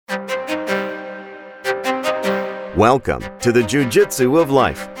Welcome to the Jiu-Jitsu of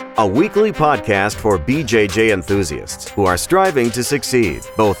Life, a weekly podcast for BJJ enthusiasts who are striving to succeed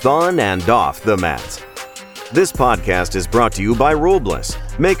both on and off the mat. This podcast is brought to you by Rollbliss,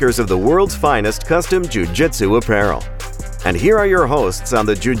 makers of the world's finest custom Jiu-Jitsu apparel. And here are your hosts on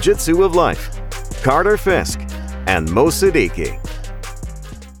the Jiu-Jitsu of Life, Carter Fisk and Mo Siddiqui.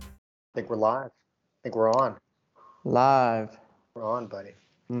 I think we're live. I think we're on. Live. We're on, buddy.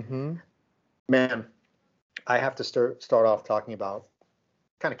 Mm-hmm. Man, I have to start off talking about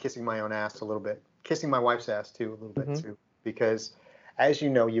kind of kissing my own ass a little bit. Kissing my wife's ass, too, a little bit, too. Because, as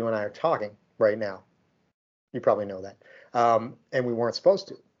you know, you and I are talking right now. You probably know that. And we weren't supposed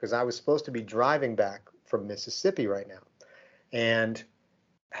to, because I was supposed to be driving back from Mississippi right now. And,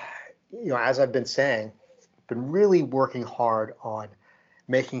 you know, as I've been saying, I've been really working hard on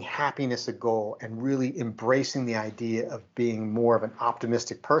making happiness a goal and really embracing the idea of being more of an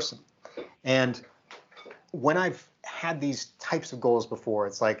optimistic person. And when I've had these types of goals before,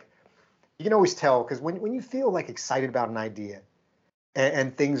 it's like, you can always tell, because when you feel like excited about an idea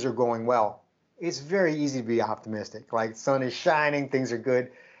and things are going well, it's very easy to be optimistic. Like, sun is shining, things are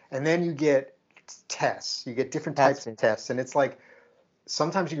good. And then you get tests, you get different types of tests. And it's like,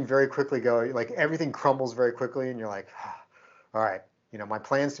 sometimes you can very quickly go, like, everything crumbles very quickly. And you're like, all right, you know, my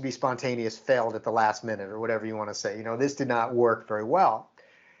plans to be spontaneous failed at the last minute, or whatever you want to say. You know, this did not work very well.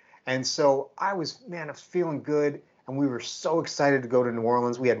 And so I was feeling good, and we were so excited to go to New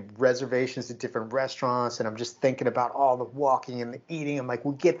Orleans. We had reservations at different restaurants, and I'm just thinking about all the walking and the eating. I'm like,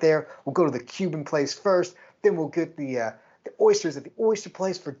 we'll get there. We'll go to the Cuban place first. Then we'll get the oysters at the oyster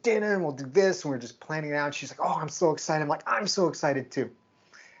place for dinner, and we'll do this. And we're just planning it out. And she's like, oh, I'm so excited. I'm like, I'm so excited too.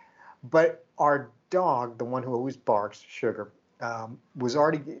 But our dog, the one who always barks, Sugar, was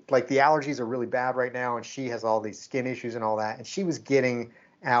already, like, the allergies are really bad right now, and she has all these skin issues and all that. And she was getting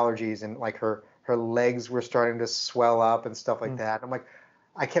allergies, and like her legs were starting to swell up and stuff like that. And I'm like,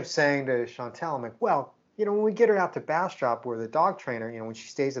 I kept saying to Chantel, I'm like, well, you know, when we get her out to Bastrop, where the dog trainer, you know, when she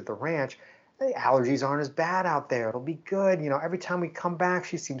stays at the ranch, the allergies aren't as bad out there. It'll be good. You know, every time we come back,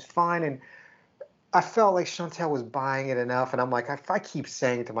 she seems fine. And I felt like Chantel was buying it enough. And I'm like, if I keep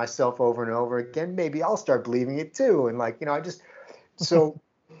saying it to myself over and over again, maybe I'll start believing it too. And like, you know, so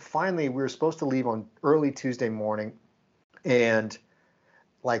finally we were supposed to leave on early Tuesday morning, and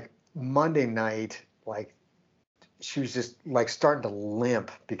like Monday night, like she was just like starting to limp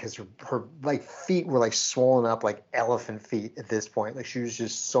because her like feet were like swollen up like elephant feet at this point. Like, she was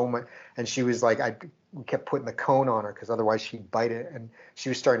just so much, and she was like, we kept putting the cone on her because otherwise she'd bite it, and she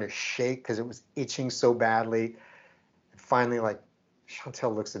was starting to shake because it was itching so badly. And finally, like,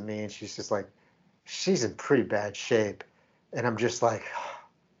 Chantel looks at me and she's just like, she's in pretty bad shape. And I'm just like,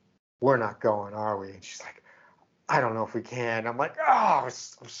 we're not going, are we? And she's like, I don't know if we can. I'm like, oh, I'm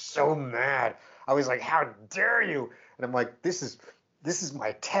so mad. I was like, how dare you? And I'm like, this is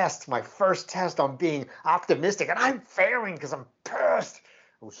my test, my first test on being optimistic, and I'm failing because I'm pissed.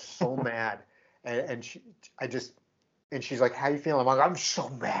 I was so mad. And she's like, how you feeling? I'm like, I'm so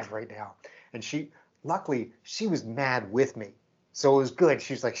mad right now. And luckily, she was mad with me. So it was good.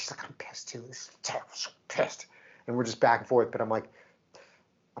 She's like, I'm pissed too. This is terrible. I'm so pissed. And we're just back and forth. But I'm like,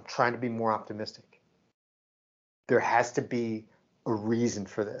 I'm trying to be more optimistic. There has to be a reason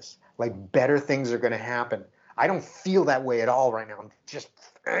for this. Like, better things are going to happen. I don't feel that way at all right now. I'm just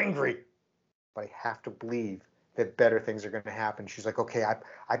angry. But I have to believe that better things are going to happen. She's like, okay,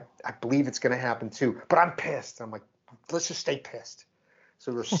 I believe it's going to happen too. But I'm pissed. I'm like, let's just stay pissed.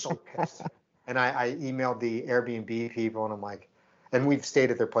 So we're so pissed. And I emailed the Airbnb people, and I'm like, and we've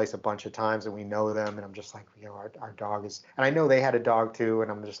stayed at their place a bunch of times, and we know them. And I'm just like, you know, our dog is, and I know they had a dog too.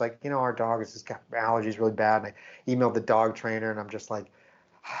 And I'm just like, you know, our dog has just got allergies really bad. And I emailed the dog trainer, and I'm just like,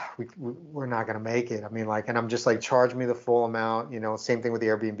 we're not going to make it. I mean, like, and I'm just like, charge me the full amount, you know, same thing with the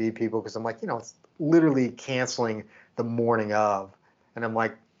Airbnb people. Cause I'm like, you know, it's literally canceling the morning of, and I'm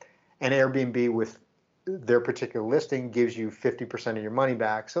like, and Airbnb with their particular listing gives you 50% of your money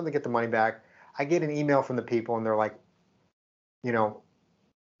back. So they get the money back. I get an email from the people, and they're like, you know,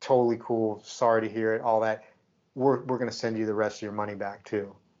 totally cool. Sorry to hear it. All that. We're going to send you the rest of your money back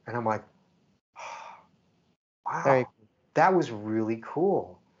too. And I'm like, wow, that was really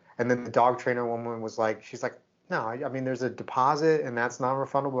cool. And then the dog trainer woman was like, she's like, no, I mean, there's a deposit, and that's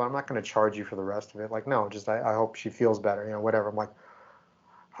non-refundable. I'm not going to charge you for the rest of it. Like, no, just I hope she feels better, you know, whatever. I'm like,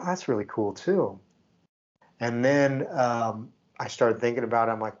 oh, that's really cool too. And then I started thinking about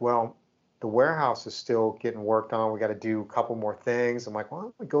it. I'm like, well, the warehouse is still getting worked on. We got to do a couple more things. I'm like,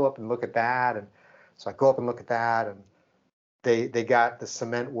 well, let me go up and look at that. And so I go up and look at that, and they got the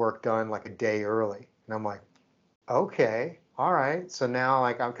cement work done like a day early. And I'm like, okay, all right. So now,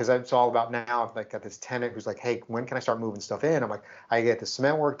 like, because it's all about now. I've like got this tenant who's like, hey, when can I start moving stuff in? I'm like, I get the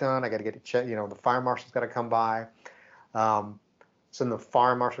cement work done. I got to get it checked. The fire marshal's got to come by. Um, so then the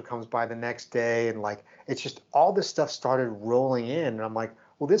fire marshal comes by the next day, and like, it's just all this stuff started rolling in, and I'm like,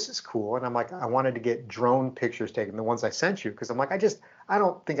 well, this is cool. And I'm like, I wanted to get drone pictures taken, the ones I sent you, because I'm like, I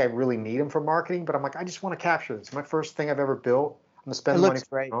don't think I really need them for marketing, but I'm like, I just want to capture this. It's my first thing I've ever built. I'm gonna spend It the money looks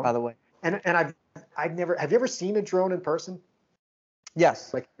for a great, drone. by the way. And I've never. Have you ever seen a drone in person?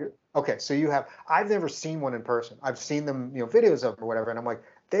 Yes. Like, okay, so you have. I've never seen one in person. I've seen them, videos of them or whatever, and I'm like,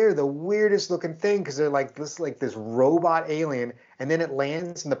 they're the weirdest looking thing because they're like this robot alien, and then it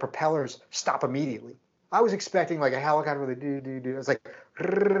lands and the propellers stop immediately. I was expecting like a helicopter with a do. It's like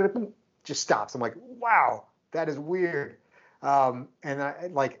just stops. I'm like, wow, that is weird. And I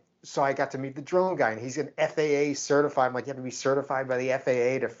like. So I got to meet the drone guy, and he's an FAA certified. I'm like, you have to be certified by the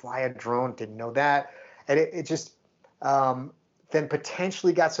FAA to fly a drone. Didn't know that, and it just. Then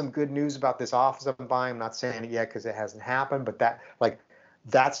potentially got some good news about this office I'm buying. I'm not saying it yet because it hasn't happened, but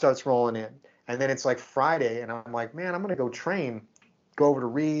that starts rolling in. And then it's like Friday, and I'm like, man, I'm gonna go over to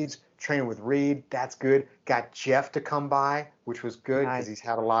Reed's, train with Reed. That's good. Got Jeff to come by, which was good because he's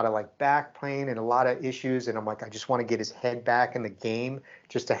had a lot of like back pain and a lot of issues. And I'm like, I just want to get his head back in the game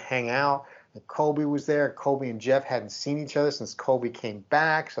just to hang out. And Colby was there. Colby and Jeff hadn't seen each other since Colby came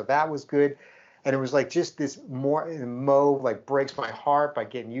back, so that was good. And it was like just this Mo like breaks my heart by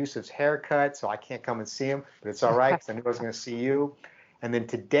getting Yusuf's haircut, so I can't come and see him, but it's all right because I knew I was going to see you. And then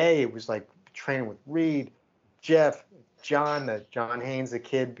today it was like training with Reed, Jeff, John Haynes, the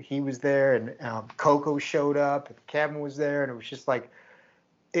kid, he was there, and Coco showed up, and Kevin was there, and it was just like,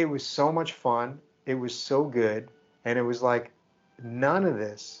 it was so much fun. It was so good, and it was like none of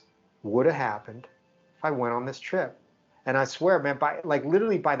this would have happened if I went on this trip. And I swear, man,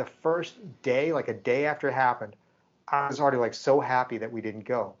 literally by the first day, like a day after it happened, I was already like so happy that we didn't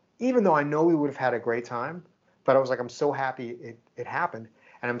go. Even though I know we would have had a great time, but I was like, I'm so happy it happened.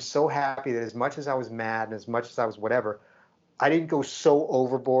 And I'm so happy that as much as I was mad and as much as I was whatever, I didn't go so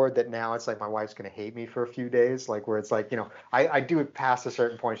overboard that now it's like my wife's going to hate me for a few days. Like where it's like, I do it past a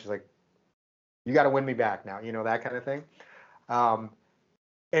certain point. She's like, you got to win me back now, that kind of thing. And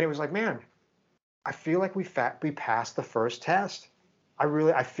it was like, man, I feel like we passed the first test.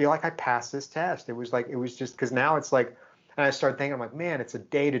 I feel like I passed this test. It was just because now it's like, and I started thinking, I'm like, man, it's a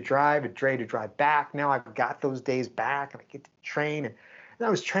day to drive back. Now I've got those days back and I get to train. And I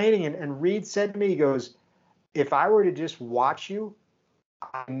was training and Reed said to me, he goes, if I were to just watch you,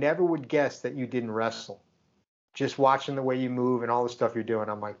 I never would guess that you didn't wrestle. Just watching the way you move and all the stuff you're doing.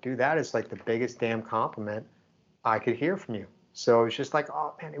 I'm like, dude, that is like the biggest damn compliment I could hear from you. So it's just like,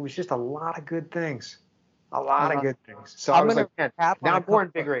 oh man, it was just a lot of good things. A lot of good things. So I was like, man, now I'm more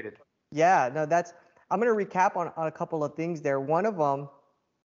invigorated. Yeah, no, I'm going to recap on a couple of things there. One of them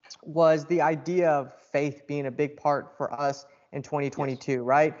was the idea of faith being a big part for us in 2022, yes.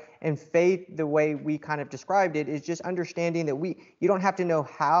 Right? And faith, the way we kind of described it, is just understanding that you don't have to know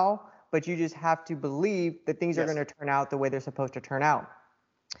how, but you just have to believe that things are going to turn out the way they're supposed to turn out.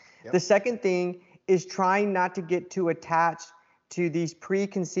 Yep. The second thing is trying not to get too attached to these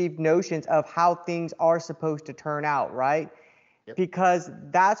preconceived notions of how things are supposed to turn out, right? Yep. Because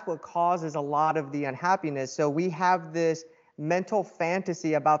that's what causes a lot of the unhappiness. So we have this mental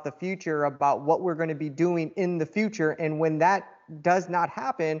fantasy about the future, about what we're going to be doing in the future. And when that does not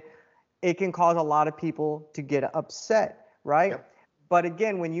happen, it can cause a lot of people to get upset, right? Yep. But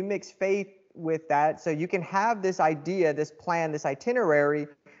again, when you mix faith with that, so you can have this idea, this plan, this itinerary,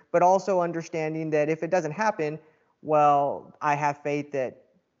 but also understanding that if it doesn't happen, well, I have faith that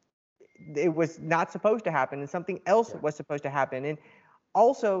it was not supposed to happen and something else was supposed to happen. And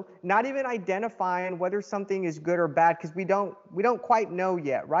also not even identifying whether something is good or bad because we don't quite know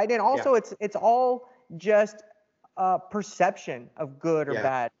yet, right? And also it's all just perception of good or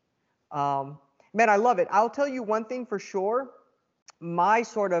bad. Man, I love it. I'll tell you one thing for sure. My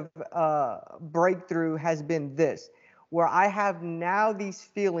sort of breakthrough has been this, where I have now these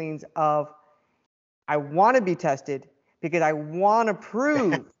feelings of I want to be tested because I want to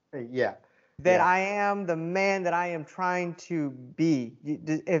prove that I am the man that I am trying to be,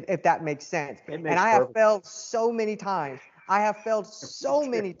 if that makes sense. And I have failed so many times. I have failed so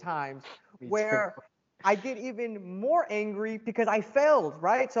many times where I get even more angry because I failed,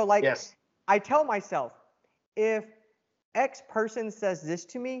 right? So like I tell myself, if X person says this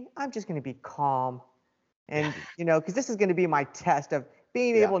to me, I'm just going to be calm. And, because this is going to be my test of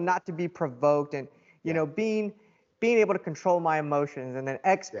being able not to be provoked and, being able to control my emotions. And then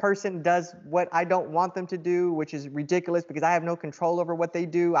X person does what I don't want them to do, which is ridiculous because I have no control over what they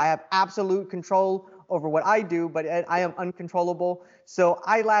do. I have absolute control over what I do, but I am uncontrollable. So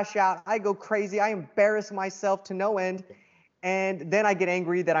I lash out, I go crazy, I embarrass myself to no end. And then I get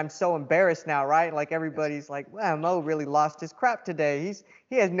angry that I'm so embarrassed now, right? Like everybody's like, well, Mo really lost his crap today.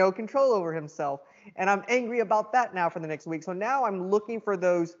 He has no control over himself. And I'm angry about that now for the next week. So now I'm looking for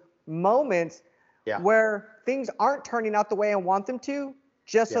those moments where things aren't turning out the way I want them to,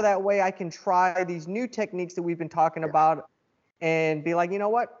 just so that way I can try these new techniques that we've been talking about and be like, you know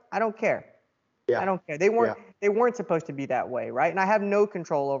what? I don't care. I don't care. They weren't supposed to be that way, right? And I have no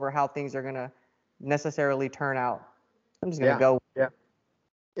control over how things are going to necessarily turn out. I'm just going to go. Yeah.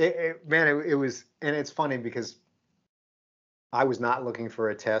 It was, and it's funny because I was not looking for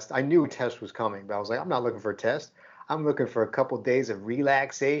a test. I knew a test was coming, but I was like, I'm not looking for a test. I'm looking for a couple of days of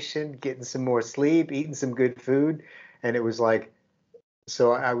relaxation, getting some more sleep, eating some good food. And it was like,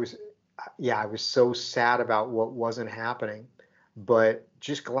 so I was so sad about what wasn't happening, but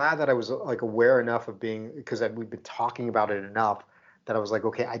just glad that I was like aware enough of being, because we've been talking about it enough that I was like,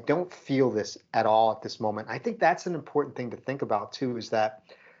 okay, I don't feel this at all at this moment. I think that's an important thing to think about too, is that,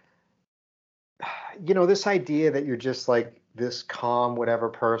 you know, this idea that you're just like this calm, whatever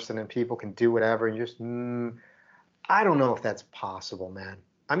person and people can do whatever and just, I don't know if that's possible, man.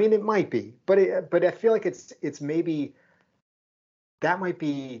 I mean, it might be, but I feel like it's maybe that might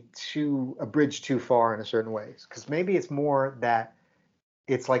be a bridge too far in a certain ways, because maybe it's more that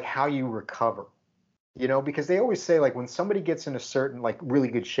it's like how you recover, you know, because they always say like when somebody gets in a certain like really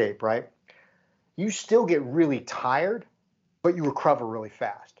good shape, right? You still get really tired, but you recover really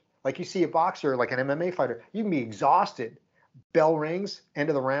fast. Like you see a boxer, like an MMA fighter, you can be exhausted. Bell rings, end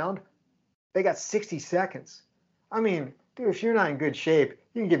of the round. They got 60 seconds. I mean, dude, if you're not in good shape,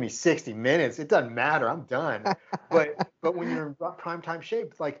 you can give me 60 minutes. It doesn't matter. I'm done. But when you're in prime time shape,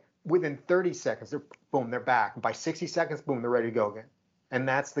 it's like within 30 seconds, they're back. And by 60 seconds, boom, they're ready to go again. And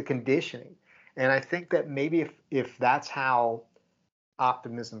that's the conditioning. And I think that maybe if that's how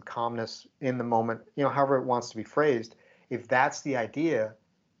optimism, calmness in the moment, you know, however it wants to be phrased, if that's the idea,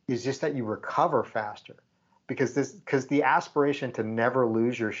 is just that you recover faster. Because the aspiration to never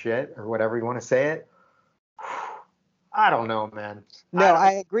lose your shit, or whatever you want to say it, I don't know, man. No,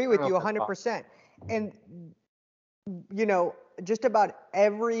 I agree with you 100%. And, you know, just about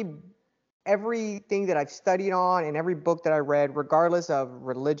everything that I've studied on and every book that I read, regardless of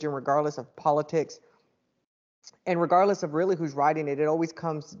religion, regardless of politics, and regardless of really who's writing it, it always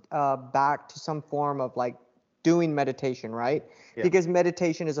comes back to some form of like doing meditation, right? Yeah. Because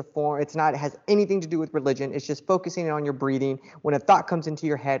meditation is a form, it has anything to do with religion. It's just focusing on your breathing. When a thought comes into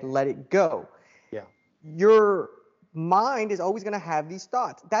your head, let it go. Yeah. Your mind is always going to have these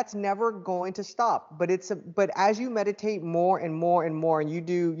thoughts. That's never going to stop. But as you meditate more and more and more, and you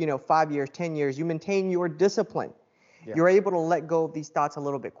do, 5 years, 10 years, you maintain your discipline. Yeah. You're able to let go of these thoughts a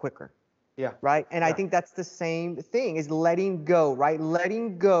little bit quicker. Yeah. Right. And I think that's the same thing, is letting go, right?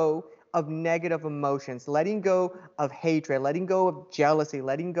 Letting go of negative emotions, letting go of hatred, letting go of jealousy,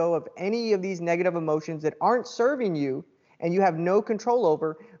 letting go of any of these negative emotions that aren't serving you and you have no control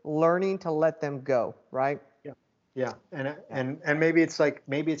over, learning to let them go, right? Yeah. And maybe it's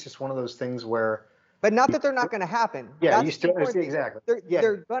just one of those things where, but not that they're not going to happen. Yeah, that's you still exactly.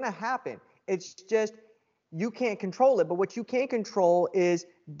 They're going to happen. It's just you can't control it. But what you can control is,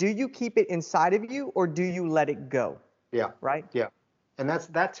 do you keep it inside of you or do you let it go? Yeah. Right? Yeah. And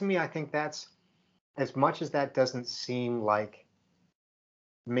that to me, I think that's, as much as that doesn't seem like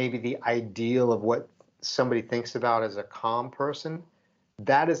maybe the ideal of what somebody thinks about as a calm person,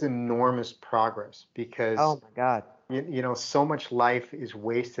 that is enormous progress, because oh my God, so much life is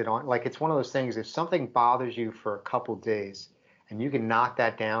wasted on, like, it's one of those things, if something bothers you for a couple days and you can knock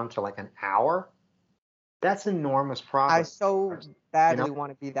that down to like an hour, that's enormous progress. I so badly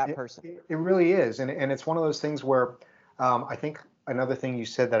want to be that person. It really is. And it's one of those things where I think another thing you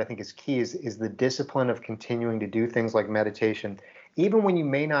said that I think is key is the discipline of continuing to do things like meditation, even when you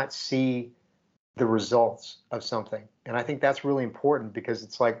may not see the results of something. And I think that's really important, because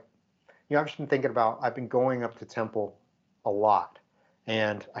it's like, I've just been thinking about, I've been going up to Temple a lot.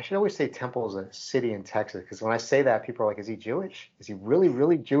 And I should always say Temple is a city in Texas, because when I say that, people are like, is he Jewish? Is he really,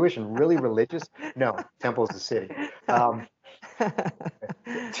 really Jewish and really religious? No, Temple is a city.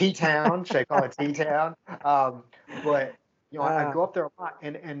 T-Town, should I call it T-Town? But, I go up there a lot.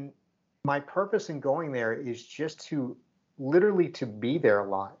 And my purpose in going there is just to literally to be there a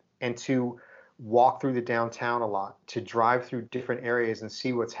lot, and to walk through the downtown a lot, to drive through different areas and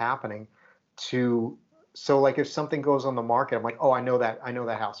see what's happening. So like if something goes on the market, I'm like, oh, I know that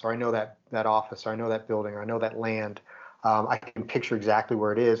house, or I know that office, or I know that building, or I know that land. I can picture exactly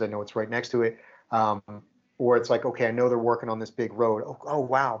where it is. I know it's right next to it. or it's like, okay, I know they're working on this big road. Oh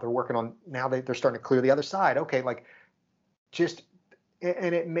wow, they're working on now. They're starting to clear the other side. Okay, like just,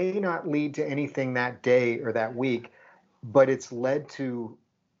 and it may not lead to anything that day or that week, but it's led to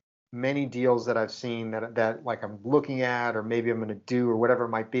many deals that I've seen that like I'm looking at, or maybe I'm going to do, or whatever it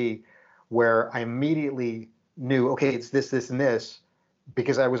might be, where I immediately knew, okay, it's this, and this,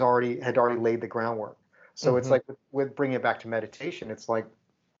 because I had already laid the groundwork. So it's like with bringing it back to meditation, it's like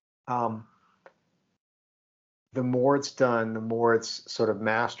the more it's done, the more it's sort of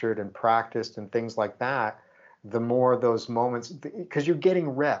mastered and practiced and things like that, the more those moments, because you're getting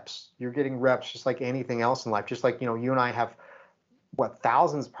reps just like anything else in life. Just like, you and I have what,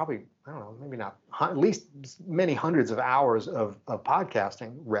 thousands, probably, I don't know, maybe not, at least many hundreds of hours of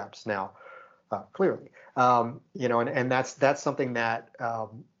podcasting reps now, clearly. And that's something that,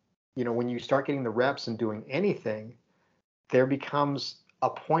 when you start getting the reps and doing anything, there becomes a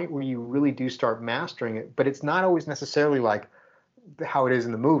point where you really do start mastering it. But it's not always necessarily like how it is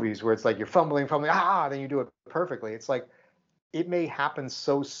in the movies, where it's like you're fumbling, then you do it perfectly. It's like it may happen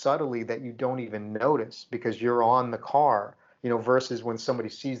so subtly that you don't even notice because you're on the car, versus when somebody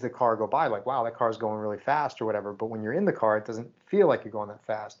sees the car go by, like, wow, that car's going really fast or whatever. But when you're in the car, it doesn't feel like you're going that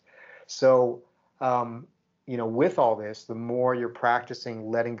fast. So, with all this, the more you're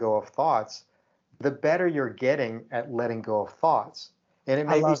practicing letting go of thoughts, the better you're getting at letting go of thoughts. And it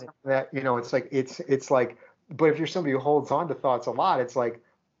may be something that, it's like, but if you're somebody who holds on to thoughts a lot, it's like,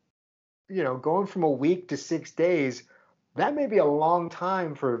 going from a week to 6 days, that may be a long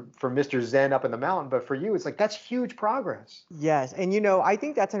time for Mr. Zen up in the mountain, but for you, it's like, that's huge progress. Yes. And, I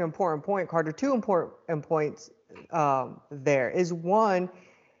think that's an important point, Carter. Two important points there is, one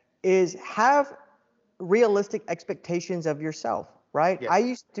is have realistic expectations of yourself, right? Yeah. I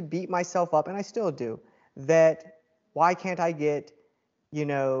used to beat myself up, and I still do, that why can't I get,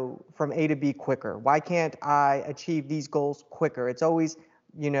 from A to B quicker? Why can't I achieve these goals quicker? It's always,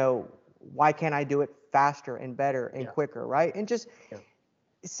 why can't I do it faster and better and quicker, right? And just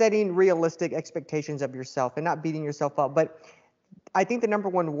setting realistic expectations of yourself and not beating yourself up. But I think the number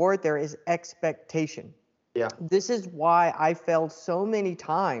one word there is expectation. Yeah. This is why I failed so many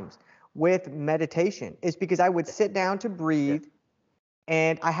times with meditation, is because I would sit down to breathe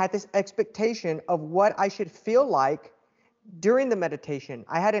and I had this expectation of what I should feel like during the meditation.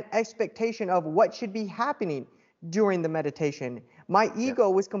 I had an expectation of what should be happening during the meditation. My ego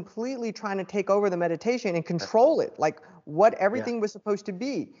was completely trying to take over the meditation and control it, like what everything was supposed to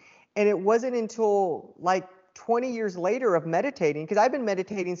be. And it wasn't until like 20 years later of meditating, because I've been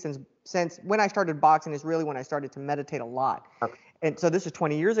meditating since when I started boxing is really when I started to meditate a lot. Okay. And so this is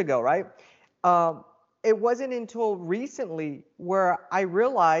 20 years ago, right? It wasn't until recently where I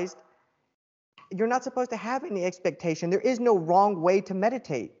realized you're not supposed to have any expectation. There is no wrong way to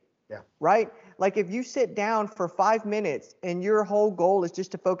meditate. Yeah. Right? Like if you sit down for 5 minutes and your whole goal is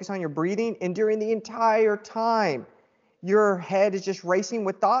just to focus on your breathing, and during the entire time your head is just racing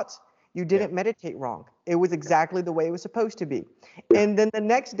with thoughts, you didn't meditate wrong. It was exactly the way it was supposed to be. And then the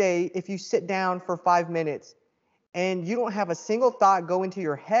next day, if you sit down for 5 minutes and you don't have a single thought go into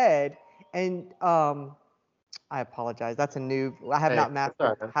your head, and I apologize. That's a new. I have not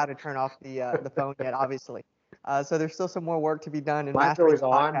mastered how to turn off the phone yet, obviously. So there's still some more work to be done. And mine's always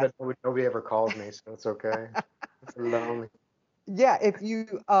on, but nobody ever calls me, so it's okay. It's lonely. Yeah, if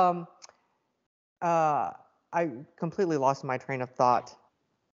you I completely lost my train of thought.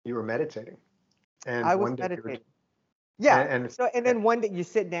 You were meditating, and I was meditating. Yeah, and then one day you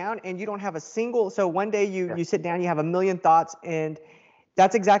sit down and you don't have a single. So one day you sit down, you have a million thoughts, and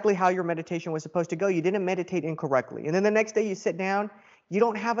that's exactly how your meditation was supposed to go. You didn't meditate incorrectly. And then the next day you sit down, you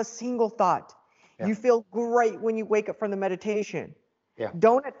don't have a single thought. Yeah. You feel great when you wake up from the meditation. Yeah.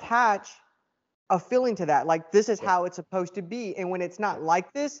 Don't attach a feeling to that. Like, this is how it's supposed to be. And when it's not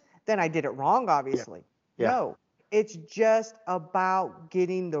like this, then I did it wrong, obviously. Yeah. Yeah. No, it's just about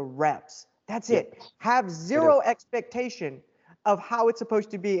getting the reps. That's it. Have zero expectation of how it's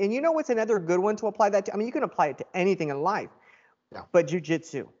supposed to be. And you know what's another good one to apply that to? I mean, you can apply it to anything in life. Yeah. But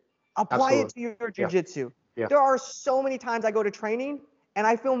jiu-jitsu, apply it to your jiu-jitsu. Yeah. There are so many times I go to training and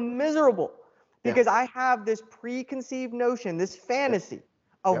I feel miserable because I have this preconceived notion, this fantasy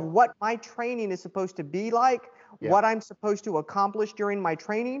of what my training is supposed to be like, what I'm supposed to accomplish during my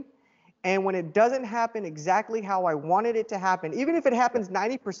training. And when it doesn't happen exactly how I wanted it to happen, even if it happens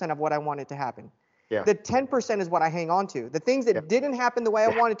 90% of what I want it to happen, the 10% is what I hang on to. The things that didn't happen the way I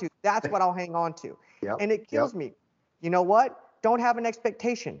wanted to, that's what I'll hang on to. And it kills me. You know what? Don't have an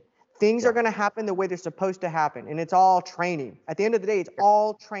expectation. Things are going to happen the way they're supposed to happen. And it's all training. At the end of the day, it's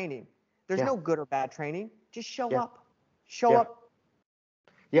all training. There's no good or bad training. Just show up. Show up.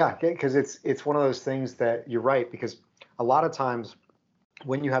 Yeah, because it's one of those things that you're right, because a lot of times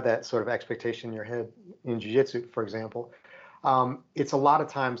when you have that sort of expectation in your head in jiu-jitsu, for example, it's a lot of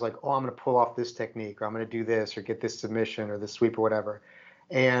times like, oh, I'm going to pull off this technique, or I'm going to do this, or get this submission, or this sweep, or whatever.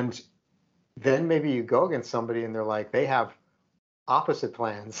 And then maybe you go against somebody and they're like, they have opposite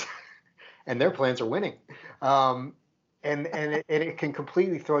plans, and their plans are winning. Um, and it can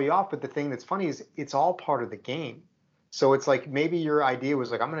completely throw you off. But the thing that's funny is it's all part of the game. So it's like maybe your idea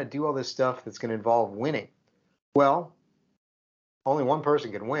was like, I'm going to do all this stuff that's going to involve winning. Well, only one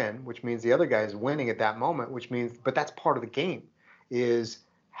person can win, which means the other guy is winning at that moment, which means, but that's part of the game, is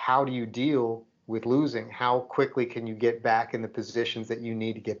how do you deal with losing? How quickly can you get back in the positions that you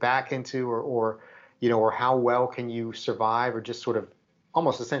need to get back into, or how well can you survive, or just sort of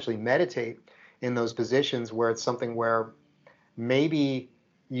almost essentially meditate in those positions where it's something where maybe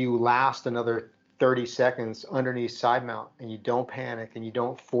you last another 30 seconds underneath side mount and you don't panic and you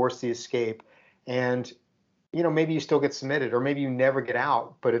don't force the escape, and maybe you still get submitted, or maybe you never get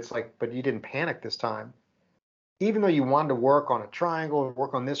out, but it's like, but you didn't panic this time. Even though you wanted to work on a triangle, or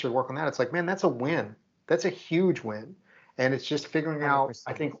work on this or work on that, it's like, man, that's a win. That's a huge win. And it's just figuring out,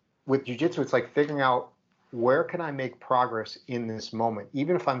 I 100%. think with jujitsu, it's like figuring out where can I make progress in this moment,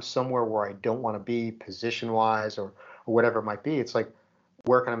 even if I'm somewhere where I don't want to be position wise, or whatever it might be. It's like,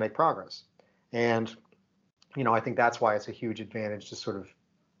 where can I make progress? And, I think that's why it's a huge advantage to sort of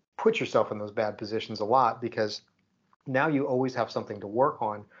put yourself in those bad positions a lot, because now you always have something to work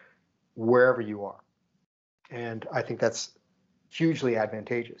on wherever you are. And I think that's hugely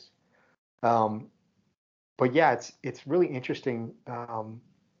advantageous. Um, but yeah, it's really interesting,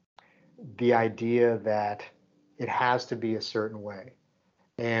 the idea that it has to be a certain way.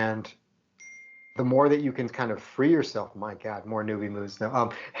 And the more that you can kind of free yourself, my God, more newbie moves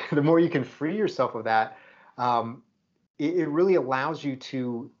now. The more you can free yourself of that, um, it really allows you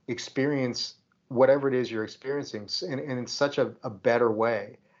to experience whatever it is you're experiencing in such a better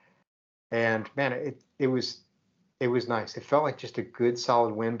way. And man, it was nice. It felt like just a good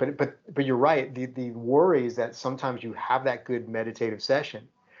solid win. But you're right. The worry is that sometimes you have that good meditative session,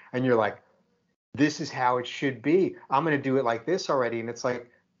 and you're like, this is how it should be. I'm going to do it like this already, and it's like,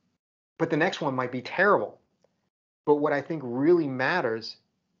 but the next one might be terrible. But what I think really matters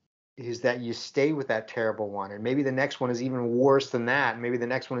is that you stay with that terrible one, and maybe the next one is even worse than that, and maybe the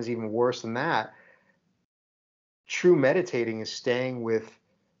next one is even worse than that. True meditating is staying with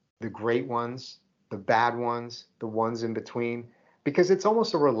the great ones, the bad ones, the ones in between, because it's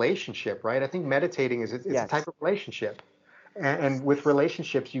almost a relationship, right? I think meditating is, it's a type Yes. of relationship. And with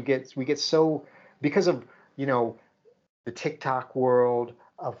relationships, we get so, because of, the TikTok world,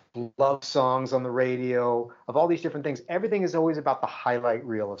 of love songs on the radio, of all these different things. Everything is always about the highlight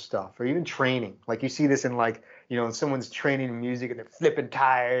reel of stuff, or even training. Like you see this in, like, someone's training in music and they're flipping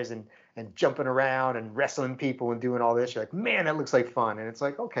tires and jumping around and wrestling people and doing all this. You're like, man, that looks like fun. And it's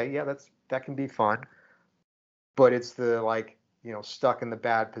like, okay, yeah, that can be fun. But it's the, like, stuck in the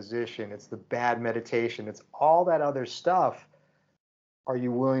bad position. It's the bad meditation. It's all that other stuff. Are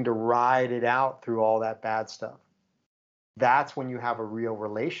you willing to ride it out through all that bad stuff? That's when you have a real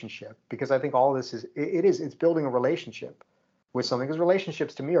relationship, because I think all this it's building a relationship with something, because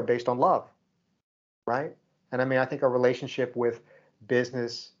relationships to me are based on love, right? And I mean, I think a relationship with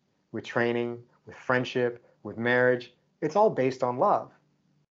business, with training, with friendship, with marriage, it's all based on love.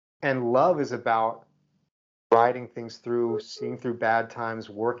 And love is about riding things through, seeing through bad times,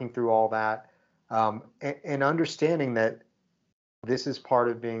 working through all that, and understanding that this is part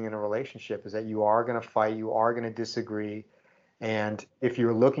of being in a relationship, is that you are going to fight, you are going to disagree. And if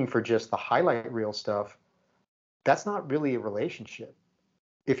you're looking for just the highlight reel stuff, that's not really a relationship.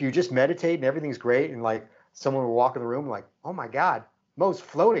 If you just meditate and everything's great, and like someone will walk in the room like, oh my God, Mo's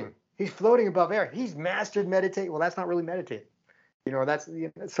floating. He's floating above air. He's mastered meditate. Well, that's not really meditating.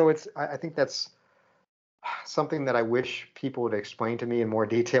 So I think that's something that I wish people would explain to me in more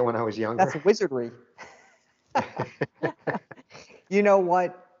detail when I was That's younger. wizardry. You know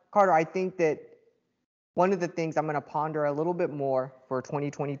what, Carter? I think that one of the things I'm going to ponder a little bit more for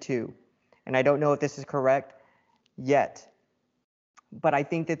 2022, and I don't know if this is correct yet, but I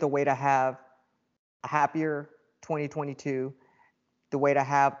think that the way to have a happier 2022, the way to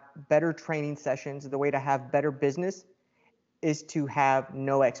have better training sessions, the way to have better business is to have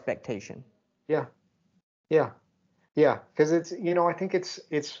no expectation. Yeah, yeah, yeah. Because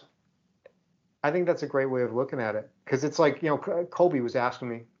I think that's a great way of looking at it. Because it's like, Colby was asking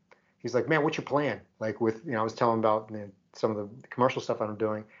me, he's like, man, what's your plan? Like with, I was telling him about, some of the commercial stuff I'm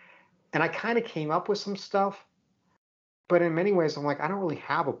doing. And I kind of came up with some stuff, but in many ways, I'm like, I don't really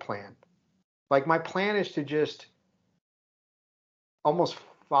have a plan. Like my plan is to just almost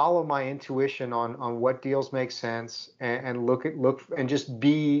follow my intuition on what deals make sense, and look and just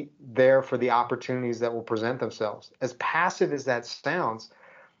be there for the opportunities that will present themselves. As passive as that sounds,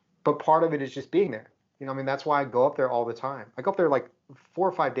 but part of it is just being there. I mean, that's why I go up there all the time. I go up there like 4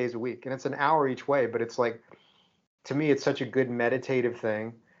 or 5 days a week, and it's an hour each way, but it's like, to me, it's such a good meditative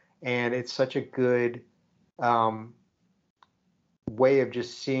thing, and it's such a good way of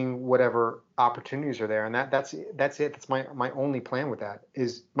just seeing whatever opportunities are there. And that's it. That's my only plan with that.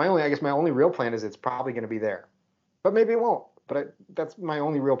 My only real plan is it's probably going to be there, but maybe it won't. But that's my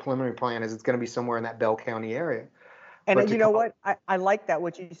only real preliminary plan, is it's going to be somewhere in that Bell County area. And you know what? I like that,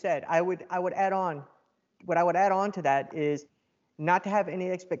 what you said. I would add on, what I would add on to that is not to have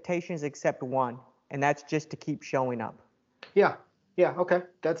any expectations except one, and that's just to keep showing up. Yeah. Okay.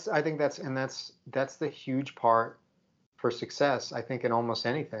 I think that's the huge part for success, I think, in almost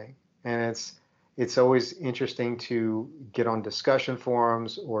anything. And it's always interesting to get on discussion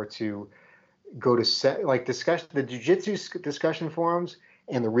forums, or to go to the jiu-jitsu discussion forums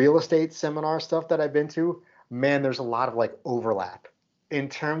and the real estate seminar stuff that I've been to. Man, there's a lot of like overlap in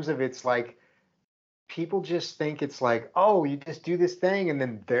terms of, it's like people just think it's like, oh, you just do this thing and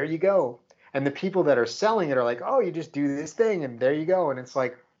then there you go. And the people that are selling it are like, oh, you just do this thing and there you go. And it's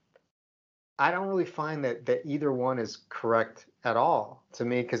like, I don't really find that either one is correct at all to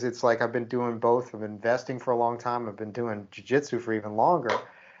me, because it's like, I've been doing both. I've been investing for a long time. I've been doing jiu-jitsu for even longer.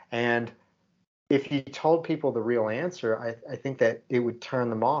 And if you told people the real answer, I think that it would turn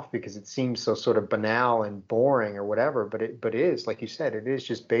them off, because it seems so sort of banal and boring or whatever. But it is, like you said, it is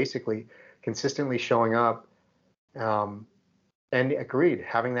just basically consistently showing up. And agreed,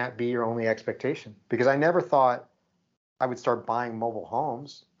 having that be your only expectation. Because I never thought I would start buying mobile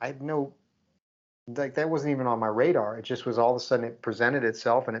homes. I had no, like, that wasn't even on my radar. It just was, all of a sudden it presented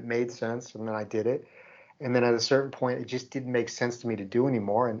itself and it made sense, and then I did it. And then at a certain point, it just didn't make sense to me to do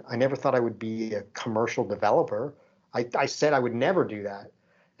anymore. And I never thought I would be a commercial developer. I said I would never do that.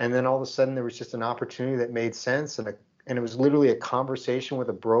 And then all of a sudden there was just an opportunity that made sense. And it was literally a conversation with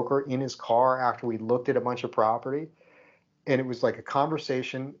a broker in his car after we looked at a bunch of property. And it was like a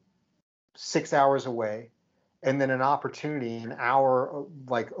conversation 6 hours away, and then an opportunity an hour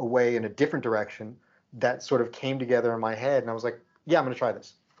like away in a different direction that sort of came together in my head. And I was like, yeah, I'm going to try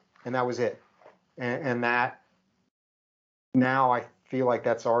this. And that was it. And that, now I feel like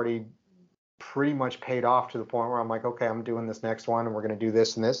that's already pretty much paid off, to the point where I'm like, okay, I'm doing this next one, and we're going to do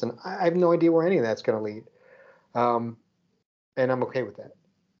this and this. And I have no idea where any of that's going to lead. And I'm okay with that.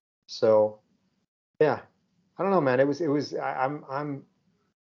 So, yeah. I don't know, man.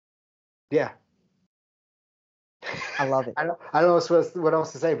 Yeah. I love it. I don't know what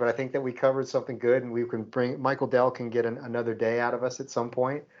else to say, but I think that we covered something good, and we can Michael Dell can get another day out of us at some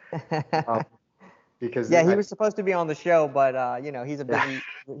point. Because he was supposed to be on the show, but he's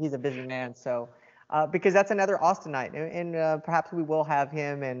a busy man. So because that's another Austinite, and perhaps we will have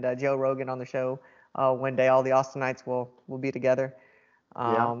him and Joe Rogan on the show one day. All the Austinites will be together.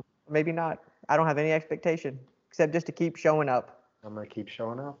 Maybe not. I don't have any expectation except just to keep showing up. I'm gonna keep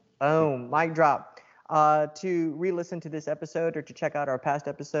showing up. Boom, mic drop. To re-listen to this episode or to check out our past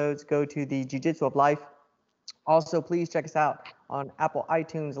episodes, go to the Jiu-Jitsu of Life. Also, please check us out on Apple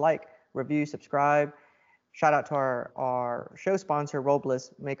iTunes, like, review, subscribe. Shout out to our show sponsor,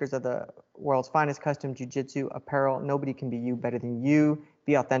 Robles, makers of the world's finest custom jiu-jitsu apparel. Nobody can be you better than you.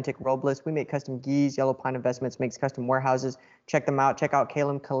 Be authentic, Robles. We make custom gis. Yellow Pine Investments makes custom warehouses. Check them out. Check out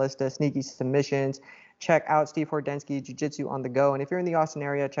Caleb Callista, Sneaky Submissions. Check out Steve Hordensky, Jiu-Jitsu on the Go. And if you're in the Austin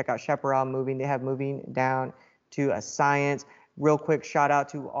area, check out Chaparral Moving. They have moving down to a science. Real quick shout out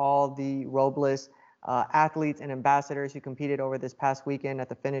to all the Robles athletes and ambassadors who competed over this past weekend at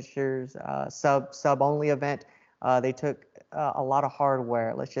the Finishers sub-only event. They took a lot of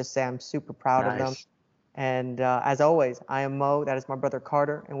hardware. Let's just say I'm super proud of them. And as always, I am Mo. That is my brother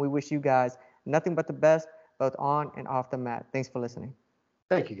Carter. And we wish you guys nothing but the best, both on and off the mat. Thanks for listening.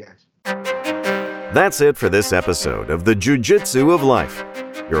 Thank you, guys. That's it for this episode of the Jiu-Jitsu of Life.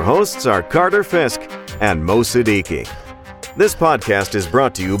 Your hosts are Carter Fisk and Mo Siddiqui. This podcast is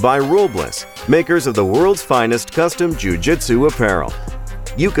brought to you by Robles, makers of the world's finest custom jiu-jitsu apparel.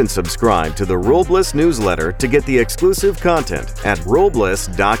 You can subscribe to the Robles newsletter to get the exclusive content at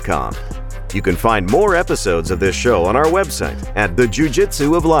robles.com. You can find more episodes of this show on our website at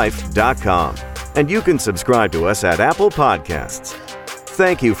thejujitsuoflife.com. And you can subscribe to us at Apple Podcasts.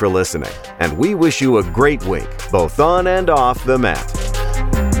 Thank you for listening, and we wish you a great week, both on and off the mat.